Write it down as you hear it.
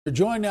We're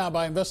joined now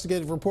by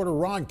investigative reporter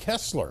Ron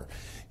Kessler.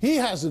 He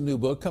has a new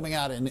book coming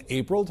out in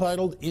April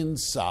titled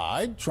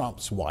Inside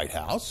Trump's White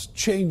House,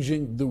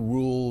 Changing the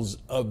Rules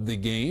of the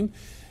Game.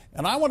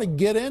 And I want to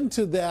get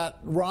into that,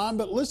 Ron,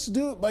 but let's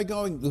do it by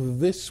going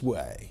this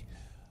way.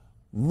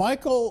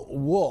 Michael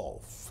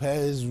Wolff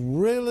has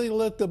really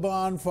lit the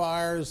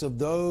bonfires of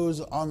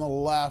those on the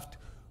left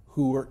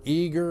who are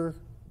eager,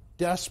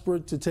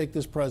 desperate to take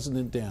this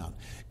president down.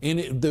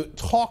 And the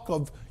talk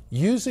of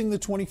using the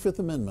 25th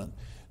Amendment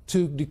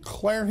to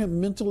declare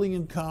him mentally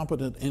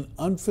incompetent and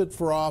unfit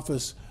for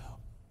office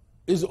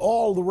is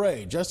all the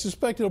rage. I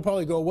suspect it'll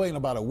probably go away in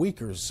about a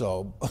week or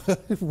so,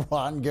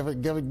 Ron,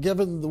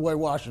 given the way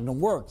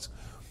Washington works.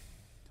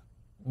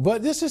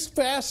 But this is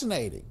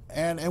fascinating,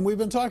 and we've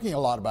been talking a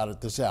lot about it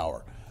this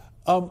hour.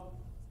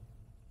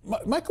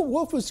 Michael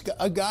Wolff is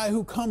a guy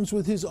who comes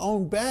with his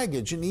own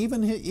baggage, and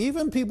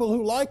even people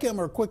who like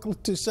him are quick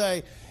to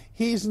say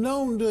he's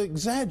known to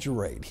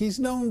exaggerate. He's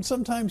known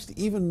sometimes to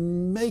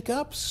even make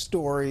up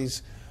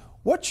stories.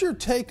 What's your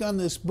take on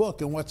this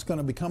book and what's going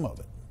to become of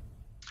it?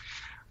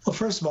 Well,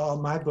 first of all,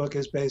 my book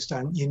is based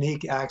on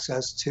unique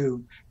access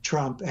to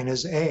Trump and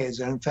his aides.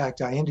 And in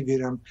fact, I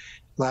interviewed him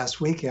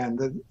last weekend,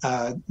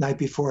 the night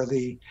before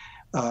the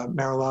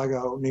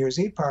Mar-a-Lago New Year's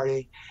Eve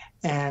party,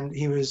 and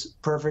he was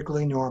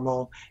perfectly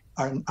normal,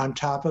 on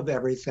top of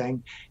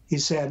everything. He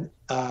said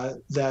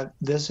that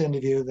this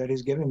interview that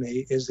he's giving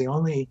me is the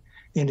only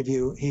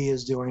interview he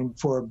is doing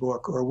for a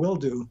book or will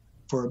do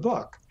for a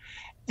book.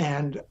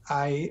 And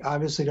I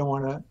obviously don't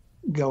want to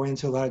go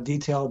into a lot of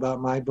detail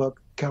about my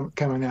book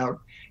coming out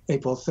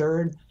April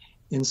 3rd,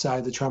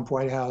 Inside the Trump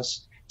White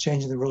House,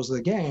 Changing the Rules of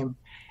the Game,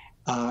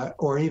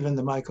 or even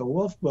the Michael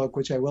Wolff book,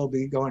 which I will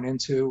be going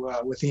into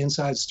with the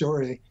inside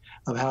story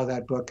of how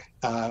that book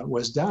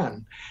was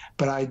done.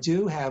 But I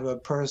do have a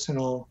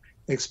personal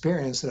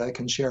experience that I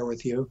can share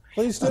with you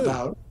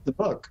about the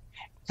book.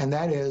 And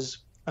that is,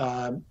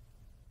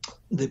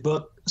 the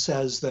book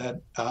says that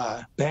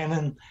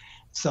Bannon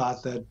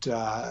thought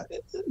that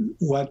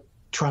what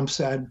Trump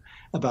said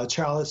about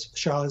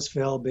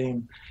Charlottesville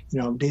being,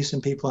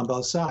 decent people on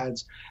both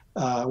sides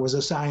was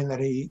a sign that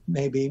he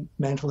may be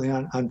mentally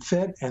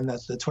unfit, and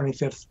that the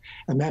 25th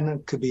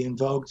Amendment could be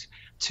invoked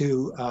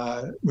to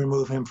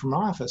remove him from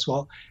office.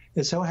 Well,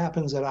 it so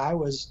happens that I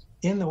was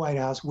in the White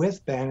House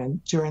with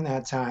Bannon during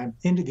that time,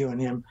 interviewing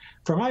him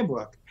for my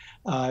book.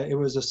 It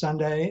was a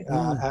Sunday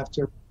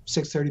after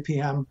 6:30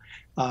 p.m.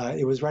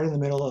 It was right in the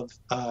middle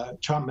of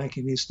Trump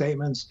making these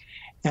statements,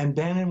 and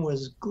Bannon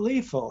was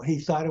gleeful. He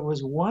thought it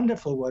was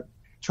wonderful what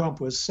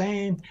Trump was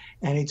saying,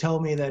 and he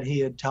told me that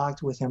he had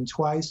talked with him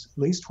twice, at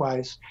least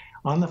twice,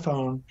 on the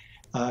phone.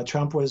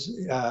 Trump was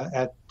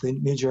at the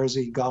New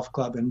Jersey Golf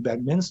Club in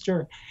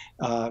Bedminster.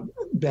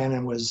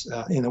 Bannon was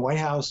in the White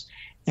House,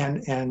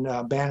 and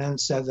Bannon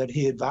said that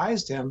he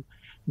advised him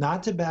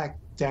not to back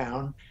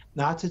down,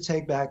 not to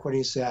take back what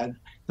he said,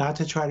 not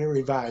to try to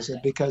revise it,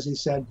 because he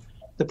said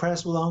the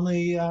press will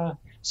only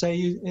say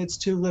it's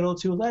too little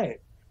too late.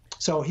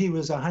 So he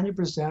was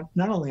 100%,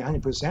 not only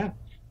 100%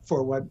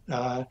 for what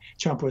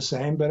Trump was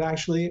saying, but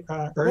actually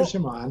urged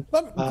him on.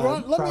 Let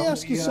me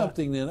ask you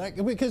something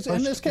then, because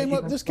this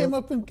came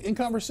up in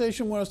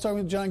conversation when I was talking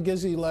with John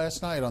Gizzi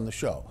last night on the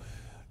show.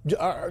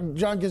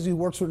 John Gizzi, who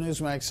works for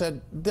Newsmax,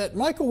 said that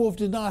Michael Wolff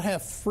did not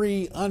have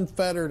free,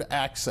 unfettered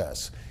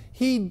access.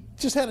 He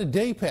just had a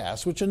day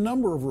pass, which a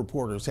number of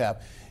reporters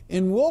have.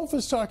 And Wolff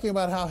is talking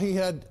about how he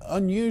had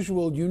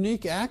unusual,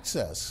 unique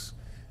access.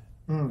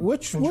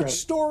 Which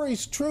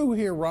story's true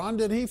here, Ron?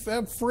 Did he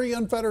have free,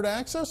 unfettered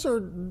access, or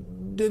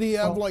did he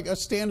have like a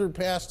standard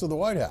pass to the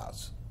White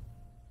House?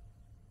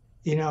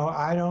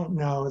 I don't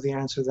know the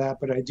answer to that,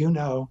 but I do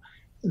know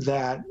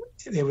that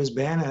it was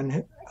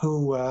Bannon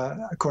who,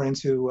 according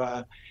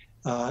to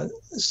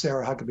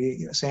Sarah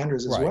Huckabee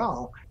Sanders as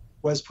well,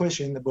 was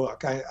pushing the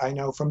book. I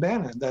know from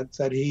Bannon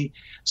that he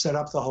set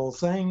up the whole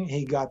thing.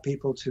 He got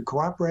people to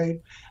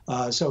cooperate.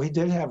 So he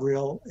did have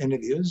real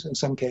interviews in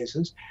some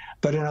cases.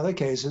 But in other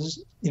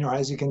cases,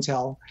 as you can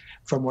tell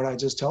from what I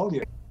just told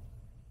you,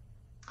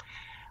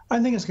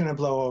 I think it's going to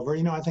blow over.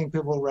 I think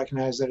people will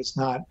recognize that it's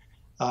not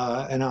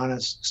an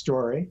honest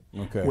story,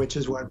 which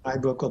is what my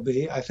book will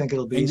be. I think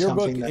it'll be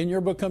something that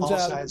your book comes all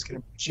out, sides can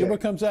appreciate. Your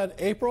book comes out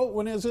April.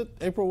 When is it?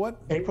 April what?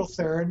 April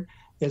 3rd.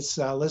 It's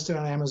listed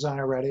on Amazon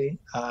already,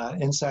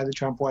 Inside the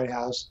Trump White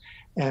House,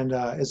 and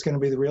it's going to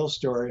be the real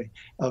story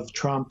of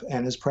Trump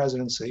and his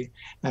presidency,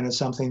 and it's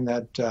something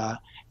that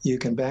you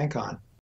can bank on.